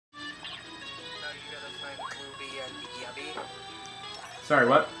Sorry,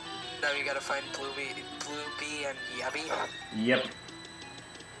 what? Now you gotta find Blue Bee and Yabby. Yep.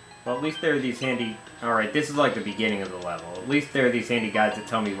 Well, at least there are these handy... Alright, this is like the beginning of the level. At least there are these handy guides that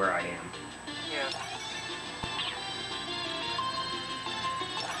tell me where I am. Yeah.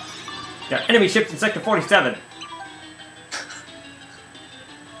 Got enemy ships in Sector 47!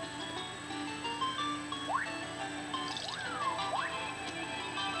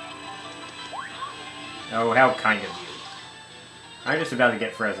 Oh, how kind of you. I'm just about to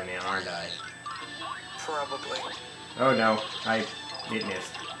get frozen in, aren't I? Probably. Oh no, it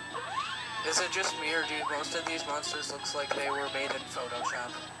missed. Is it just me, or do most of these monsters looks like they were made in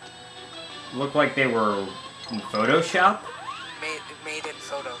Photoshop? Look like they were in Photoshop? Made in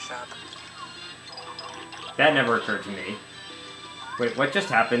Photoshop. That never occurred to me. Wait, what just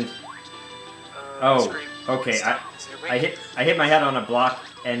happened? Oh, okay. I hit my head on a block,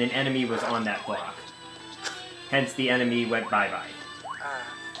 and an enemy was on that block. Hence, the enemy went bye-bye.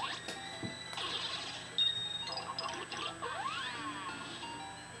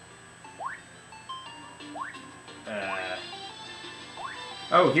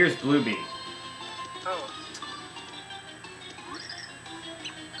 Oh, here's Bluebee. Oh.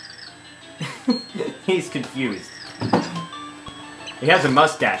 He's confused. He has a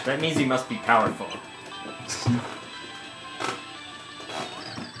mustache. That means he must be powerful.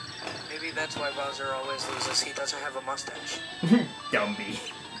 Maybe that's why Bowser always loses. He doesn't have a mustache. Dumby.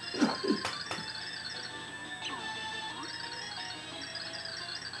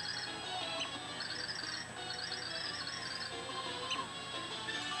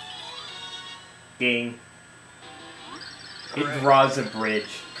 Ding. It draws a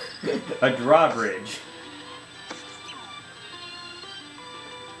bridge. A drawbridge.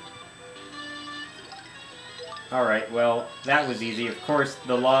 Alright, well, that was easy. Of course,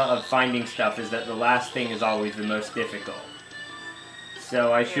 the law of finding stuff is that the last thing is always the most difficult.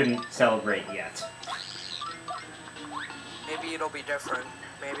 So I shouldn't celebrate yet. Maybe it'll be different.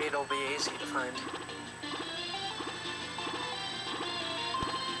 Maybe it'll be easy to find.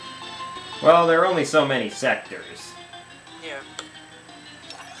 Well, there are only so many sectors. Yeah.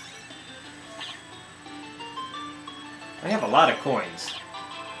 I have a lot of coins.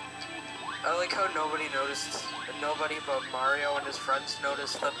 I like how nobody noticed, nobody but Mario and his friends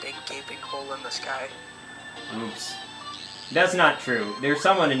noticed the big gaping hole in the sky. Oops. That's not true. There's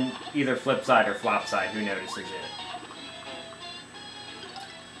someone in either flip side or flop side who notices it.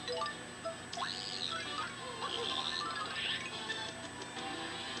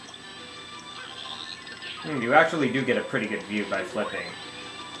 You actually do get a pretty good view by flipping.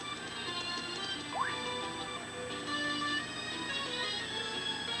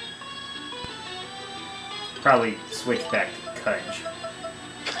 Probably switch back to Cudge.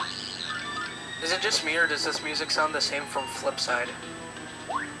 Is it just me, or does this music sound the same from Flipside?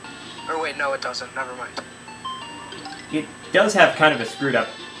 Or wait, no it doesn't, never mind. It does have kind of a screwed up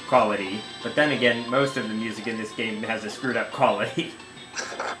quality, but then again, most of the music in this game has a screwed up quality.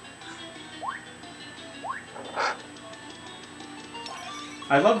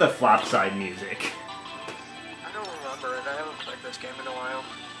 I love the flop side music. I don't remember it, I haven't played this game in a while.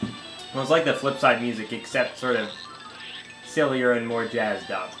 Well, it's like the flip side music, except sort of sillier and more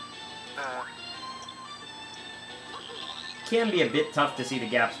jazzed up. Can be a bit tough to see the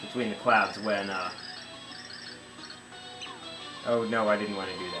gaps between the clouds when, Oh no, I didn't want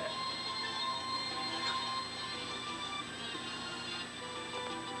to do that.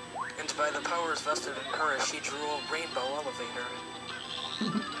 And by the powers vested in her, she drew a rainbow elevator.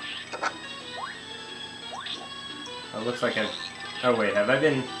 Oh, looks like I've... Oh wait, have I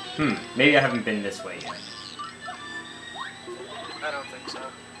been... maybe I haven't been this way yet. I don't think so.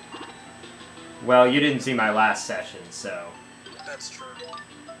 Well, you didn't see my last session, so... That's true.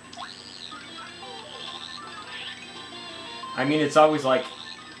 I mean, it's always like...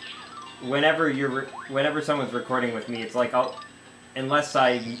 Whenever someone's recording with me, it's like, unless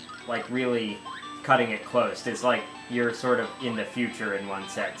I'm, like, really cutting it close, it's like you're sort of in the future in one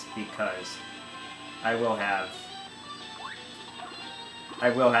sense, because I will have,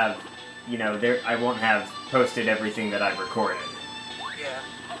 you know, I won't have posted everything that I've recorded. Yeah.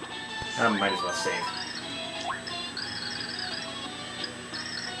 I might as well save.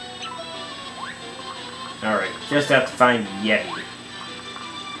 Alright, just have to find Yeti.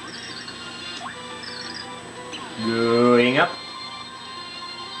 Going up.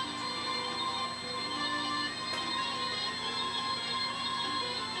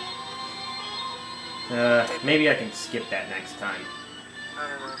 Maybe I can skip that next time. I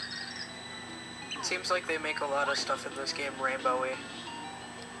don't know. It seems like they make a lot of stuff in this game rainbowy.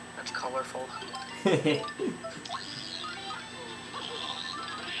 That's colorful.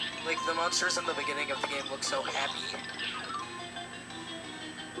 Like, the monsters in the beginning of the game look so happy.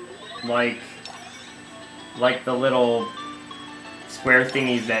 Like the little square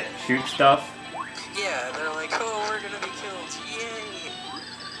thingies that shoot stuff? Yeah, they're like, oh, we're gonna be killed, yay!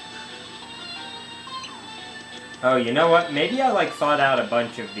 Oh, you know what? Maybe I, like, thought out a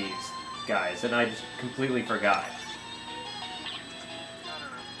bunch of these guys, and I just completely forgot. I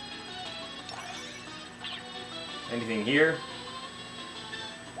don't know. Anything here?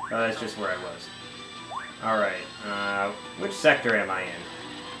 Oh, that's just where I was. Alright, which sector am I in?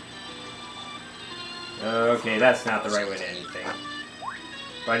 Okay, that's not the right way to anything.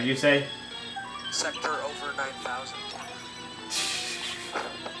 What did you say? Sector over 9,000.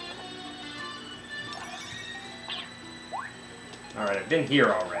 Alright, I've been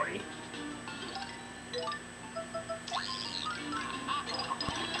here already.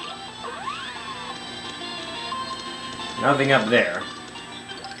 Nothing up there.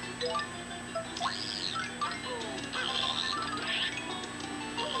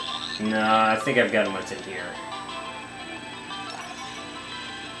 No, I think I've gotten what's in here.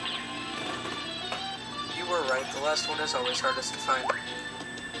 You were right, the last one is always hardest to find.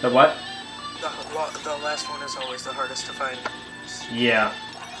 The what? The last one is always the hardest to find. Yeah.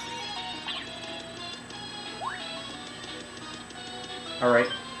 Alright.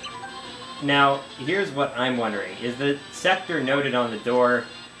 Now, here's what I'm wondering. Is the sector noted on the door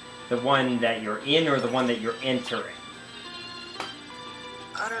the one that you're in or the one that you're entering?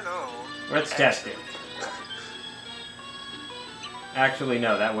 I don't know. Let's test it. Actually,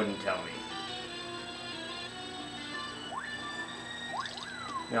 no, that wouldn't tell me.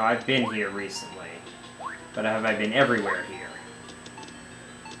 No, I've been here recently. But have I been everywhere here?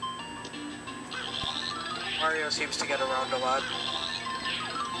 Mario seems to get around a lot.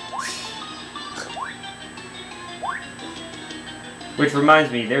 Which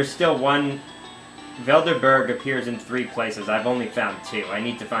reminds me, there's still one... Velderberg appears in 3 places. I've only found 2. I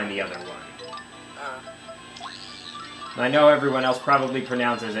need to find the other one. I know everyone else probably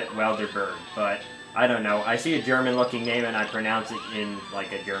pronounces it Welderberg, but I don't know. I see a German-looking name and I pronounce it in,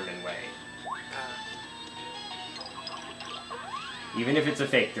 like, a German way. Even if it's a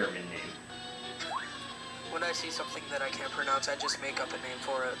fake German name. When I see something that I can't pronounce, I just make up a name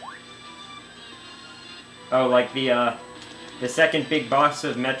for it. Oh, like the second big boss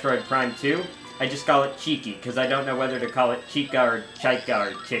of Metroid Prime 2? I just call it Cheeky, because I don't know whether to call it Chica or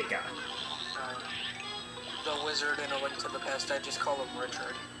Chaika or Chica. The wizard in A Link to the Past, I just call him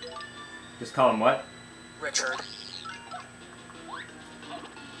Richard. Just call him what? Richard.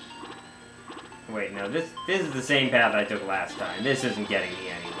 Wait, no, this is the same path I took last time. This isn't getting me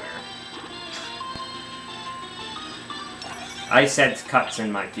anywhere. I sense cuts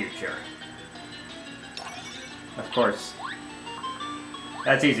in my future. Of course.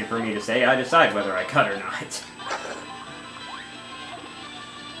 That's easy for me to say. I decide whether I cut or not.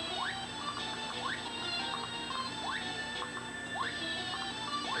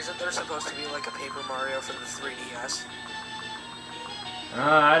 Isn't there supposed to be like a Paper Mario for the 3DS?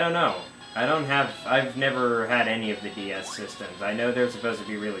 I don't know. I've never had any of the DS systems. I know they're supposed to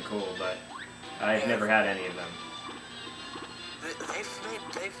be really cool, but I've never had any of them.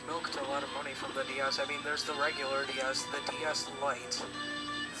 They've milked a lot of money from the DS. I mean, there's the regular DS, the DS Lite,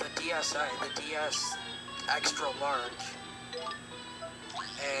 the DSi, the DS Extra Large,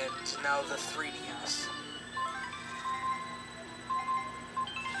 and now the 3DS.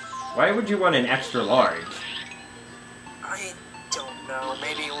 Why would you want an extra large? I don't know.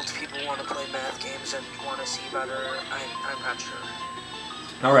 Maybe old people want to play math games and want to see better. I'm not sure.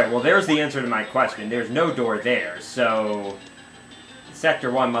 Alright, well there's the answer to my question. There's no door there, so...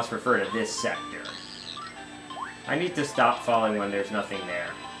 Sector 1 must refer to this sector. I need to stop falling when there's nothing there.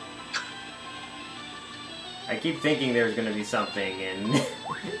 I keep thinking there's gonna be something, and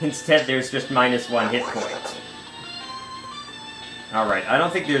instead there's just -1 hit point. Alright, I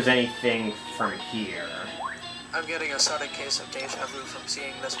don't think there's anything from here. I'm getting a sudden case of deja vu from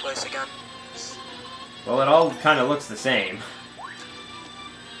seeing this place again. Well, it all kind of looks the same.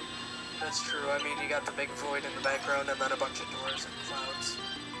 That's true. I mean, you got the big void in the background and then a bunch of doors and clouds.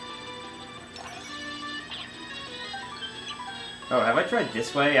 Oh, have I tried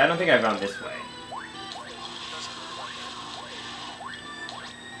this way? I don't think I've gone this way.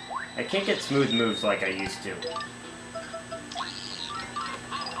 I can't get smooth moves like I used to.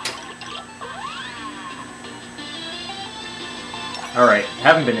 Alright,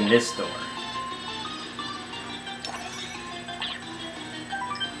 haven't been in this door.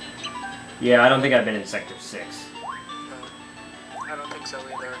 Yeah, I don't think I've been in Sector 6. No, I don't think so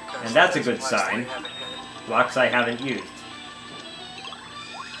either. And that's a good sign. Blocks I haven't used.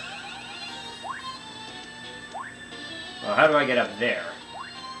 Well, how do I get up there?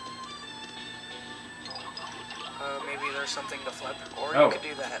 Maybe there's something to flip, or Oh. you could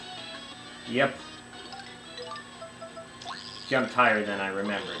do that. Yep. Jumped higher than I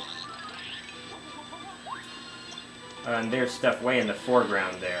remembered. And there's stuff way in the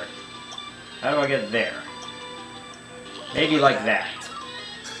foreground there. How do I get there? Maybe like that.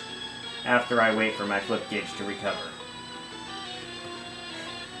 After I wait for my flip gauge to recover.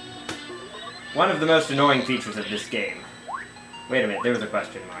 One of the most annoying features of this game. Wait a minute, there was a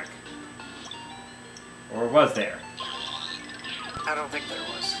question mark. Or was there? I don't think there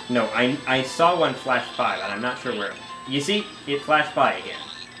was. No, I saw one flash by, but I'm not sure where. You see, it flashed by again.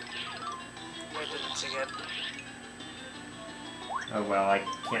 I didn't see it. Oh well, I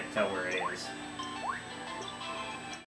can't tell where it is.